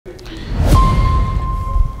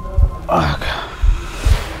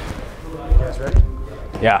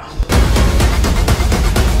Yeah.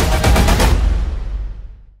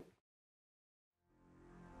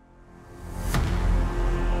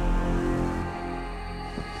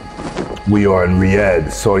 We are in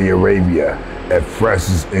Riyadh, Saudi Arabia, at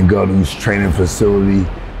Francis Ngannou's training facility.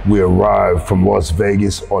 We arrived from Las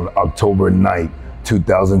Vegas on October 9th,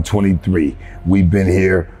 2023. We've been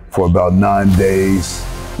here for about 9 days.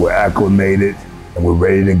 We're acclimated and we're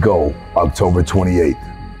ready to go October 28th.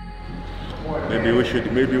 Maybe we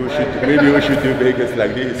should do Vegas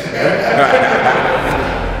like this.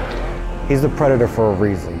 He's the predator for a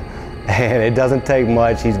reason. And it doesn't take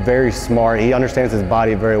much. He's very smart. He understands his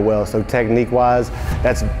body very well. So technique-wise,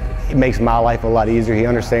 it makes my life a lot easier. He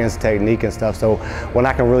understands technique and stuff. So when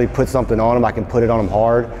I can really put something on him, I can put it on him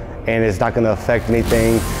hard, and it's not going to affect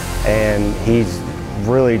anything. And he's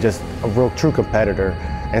really just a real true competitor.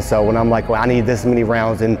 And so when I'm like, well, I need this many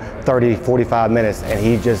rounds in 30, 45 minutes, and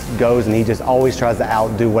he just goes and he just always tries to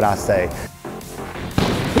outdo what I say.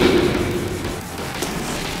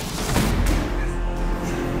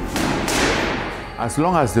 As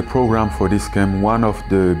long as the program for this camp, one of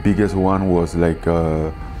the biggest one was like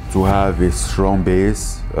to have a strong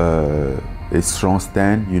base, a strong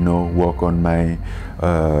stand, you know, work on my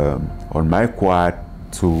quad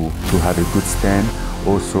to have a good stand.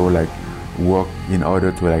 Also like work in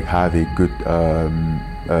order to like have a good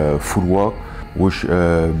footwork, which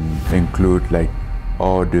include like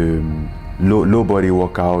all the low body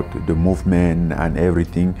workout, the movement and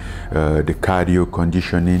everything, the cardio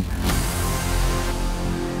conditioning.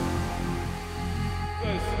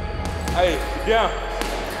 Allez, bien.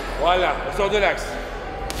 Voilà, on sort de l'axe.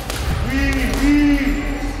 Oui, oui.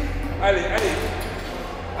 Allez, allez.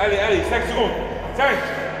 Allez, allez, 5 secondes. 5.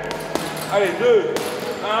 Allez, 2,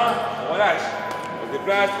 1, on relâche. On se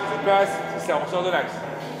déplace, c'est ça, on sort de l'axe.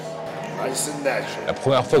 La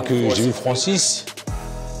première fois que j'ai vu Francis,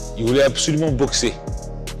 il voulait absolument boxer.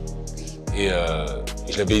 Et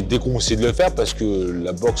je l'avais déconseillé de le faire parce que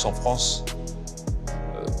la boxe en France,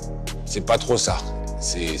 c'est pas trop ça.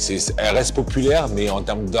 Elle reste populaire, mais en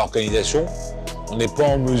termes d'organisation, on n'est pas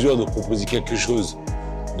en mesure de proposer quelque chose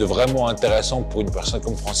de vraiment intéressant pour une personne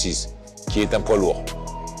comme Francis, qui est un poids lourd.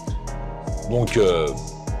 Donc,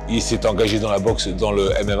 il s'est engagé dans la boxe, dans le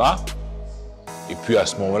MMA. Et puis à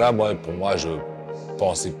ce moment-là, pour moi, je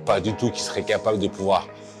pensais pas du tout qu'il serait capable de pouvoir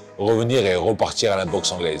revenir et repartir à la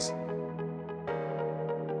boxe anglaise.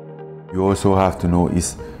 You also have to know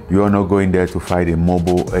is you are not going there to fight a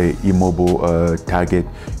immobile target.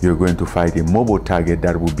 You're going to fight a mobile target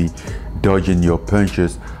that will be dodging your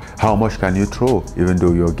punches. How much can you throw even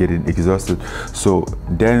though you're getting exhausted? So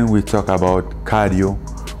then we talk about cardio,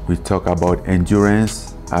 we talk about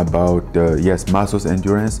endurance, about muscles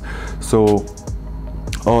endurance. So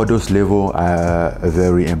all those levels are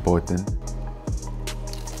very important.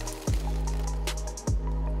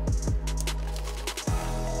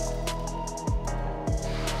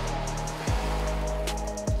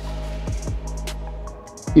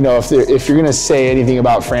 You know, if you're going to say anything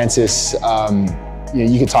about Francis, you know,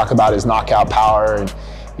 you could talk about his knockout power and,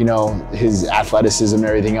 you know, his athleticism and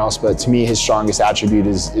everything else. But to me, his strongest attribute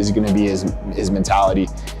is going to be his mentality.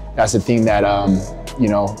 That's the thing that, you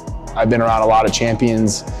know, I've been around a lot of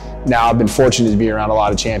champions. Now I've been fortunate to be around a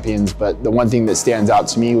lot of champions. But the one thing that stands out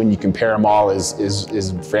to me when you compare them all is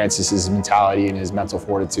Francis's mentality and his mental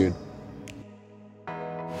fortitude.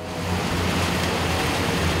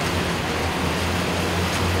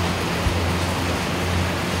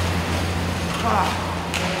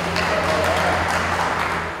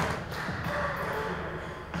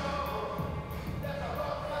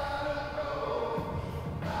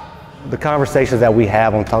 The conversations that we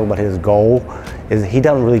have on talking about his goal is he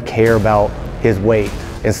doesn't really care about his weight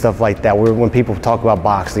and stuff like that. When people talk about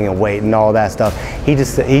boxing and weight and all that stuff,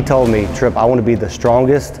 he told me, Trip, I want to be the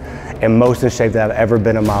strongest and most in shape that I've ever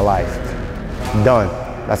been in my life. Done.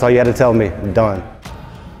 That's all you had to tell me. Done.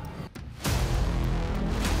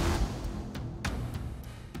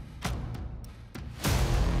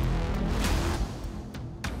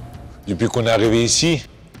 Depuis qu'on est arrivé ici,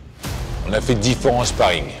 on a fait différents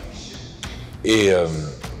sparring. Et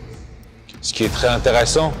ce qui est très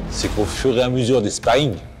intéressant, c'est qu'au fur et à mesure des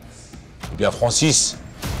sparring, eh bien Francis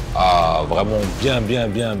a vraiment bien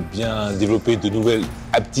développé de nouvelles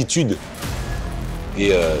aptitudes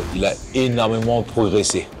et il a énormément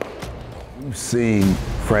progressé. We've seen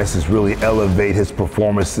Francis really elevate his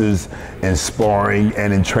performances in sparring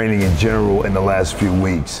and in training in general in the last few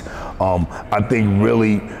weeks. I think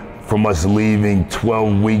really from us leaving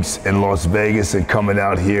 12 weeks in Las Vegas and coming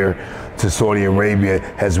out here to Saudi Arabia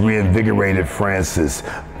has reinvigorated Francis.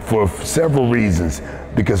 for several reasons.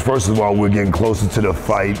 Because first of all, we're getting closer to the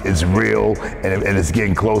fight. It's real, and it's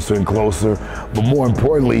getting closer and closer. But more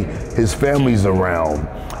importantly, his family's around.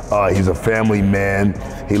 He's a family man.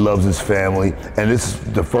 He loves his family. And this is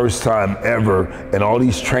the first time ever in all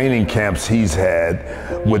these training camps he's had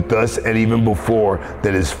with us, and even before,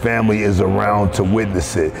 that his family is around to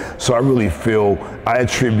witness it. So I really feel I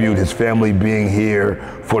attribute his family being here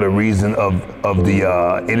for the reason of the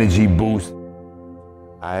energy boost.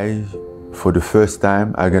 For the first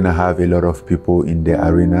time, I'm gonna have a lot of people in the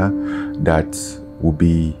arena that will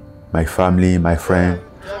be my family, my friend,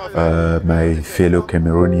 my fellow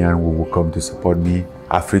Cameroonian who will come to support me,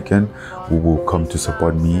 African who will come to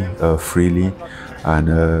support me freely, and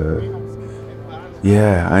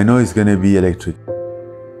yeah, I know it's gonna be electric.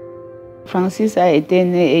 Francis a été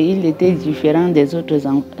né et il était différent des autres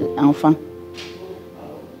enfants.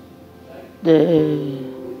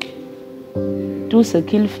 Tout ce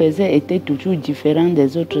qu'il faisait était toujours différent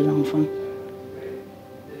des autres enfants.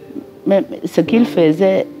 Mais ce qu'il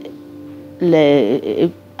faisait,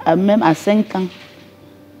 même à 5 ans,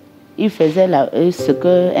 il faisait ce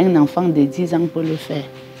qu'un enfant de 10 ans peut le faire.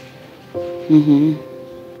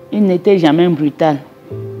 Il n'était jamais brutal.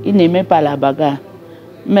 Il n'aimait pas la bagarre.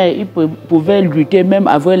 Mais il pouvait lutter même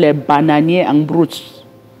avec les bananiers en brousse.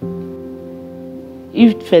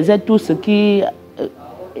 Il faisait tout ce qui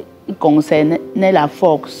concernait la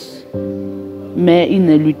force, mais il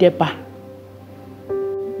ne luttait pas.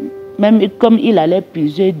 Même comme il allait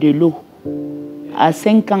puiser de l'eau, à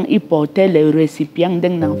 5 ans, il portait le récipient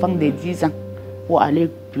d'un enfant de 10 ans pour aller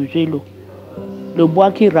puiser l'eau. Le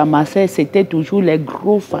bois qu'il ramassait, c'était toujours les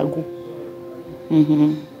gros fagots.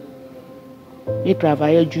 Il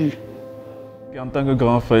travaillait dur. En tant que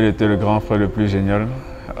grand frère, il était le grand frère le plus génial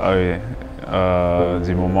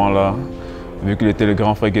du moment là. Vu qu'il était le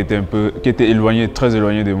grand frère qui était éloigné, très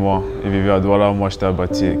éloigné de moi. Il vivait à Douala, moi j'étais à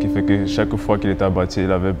Bâtier, qui fait que chaque fois qu'il était à Bâtier,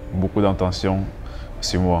 il avait beaucoup d'intention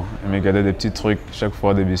sur moi. Il me gardait des petits trucs, chaque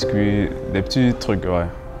fois des biscuits, des petits trucs ouais,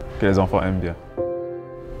 que les enfants aiment bien.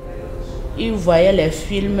 Il voyait les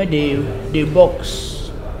films de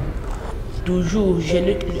boxe. Toujours,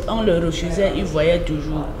 on le refusait, il voyait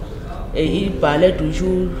toujours. Et il parlait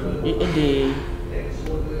toujours de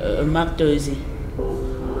Mark Tyson.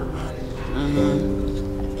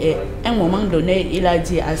 Et à un moment donné, il a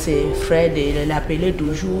dit à ses frères de l'appeler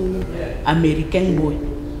toujours American Boy.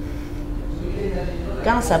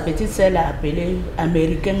 Quand sa petite sœur l'a appelé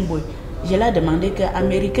American Boy, je lui ai demandé que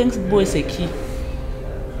American Boy c'est qui.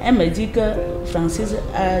 Elle me dit que Francis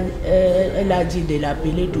elle a dit de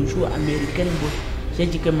l'appeler toujours American Boy. J'ai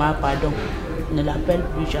dit que ma pardon, ne l'appelle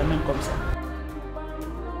plus jamais comme ça.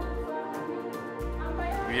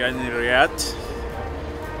 We are in Riyadh.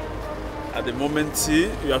 At the moment, see,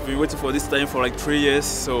 we have been waiting for this time for like 3 years,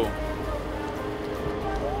 so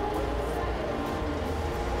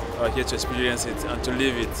we're here to experience it and to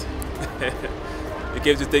live it. We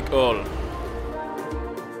came to take all.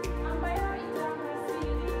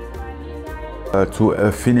 To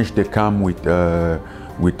finish the camp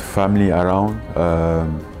with family around,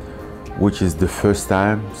 which is the first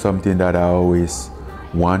time, something that I always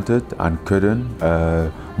wanted and couldn't.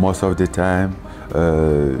 Most of the time,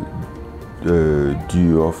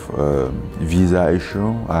 due of visa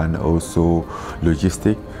issue and also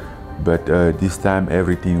logistic, but this time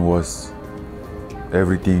everything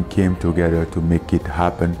came together to make it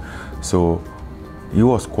happen. So it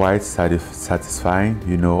was quite satisfying,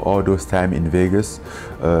 you know, all those time in Vegas.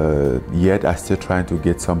 Yet I still trying to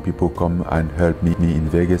get some people come and help me in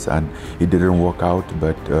Vegas, and it didn't work out.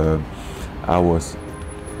 But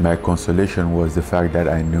my consolation was the fact that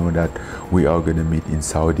I knew that we are going to meet in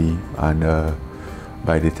Saudi, and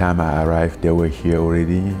by the time I arrived, they were here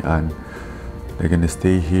already, and they're going to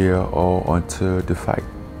stay here all until the fight.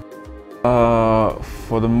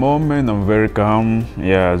 For the moment, I'm very calm.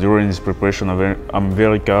 Yeah, during this preparation, I'm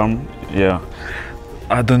very calm. Yeah,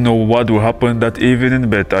 I don't know what will happen that evening,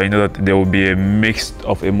 but I know that there will be a mix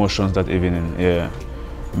of emotions that evening. Yeah,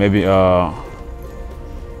 maybe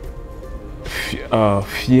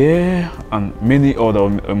fear and many other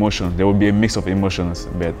emotions. There will be a mix of emotions,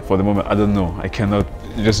 but for the moment, I don't know. I cannot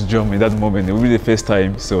just jump in that moment. It will be the first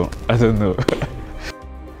time, so I don't know.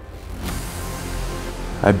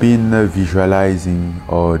 I've been visualizing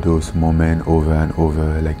all those moments over and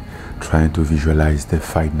over, like trying to visualize the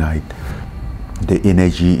fight night, the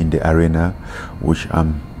energy in the arena, which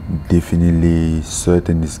I'm definitely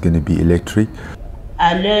certain is going to be electric.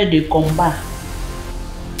 À l'heure du combat,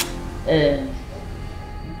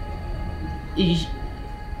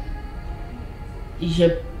 je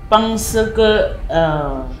pense que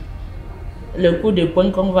le coup de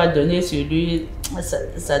poing qu'on va donner sur lui,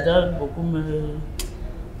 ça doit beaucoup me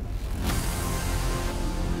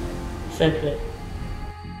faire peur.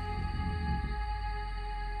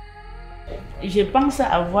 Je pense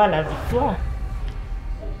avoir la victoire.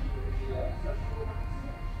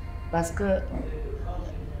 Parce que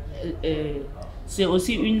c'est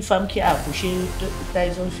aussi une femme qui a accouché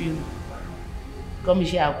Tyson Fury. Comme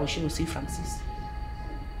j'ai accouché aussi Francis.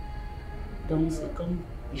 Donc c'est comme,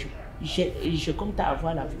 je compte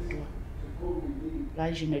avoir la victoire.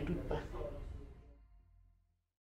 Là, je ne doute pas.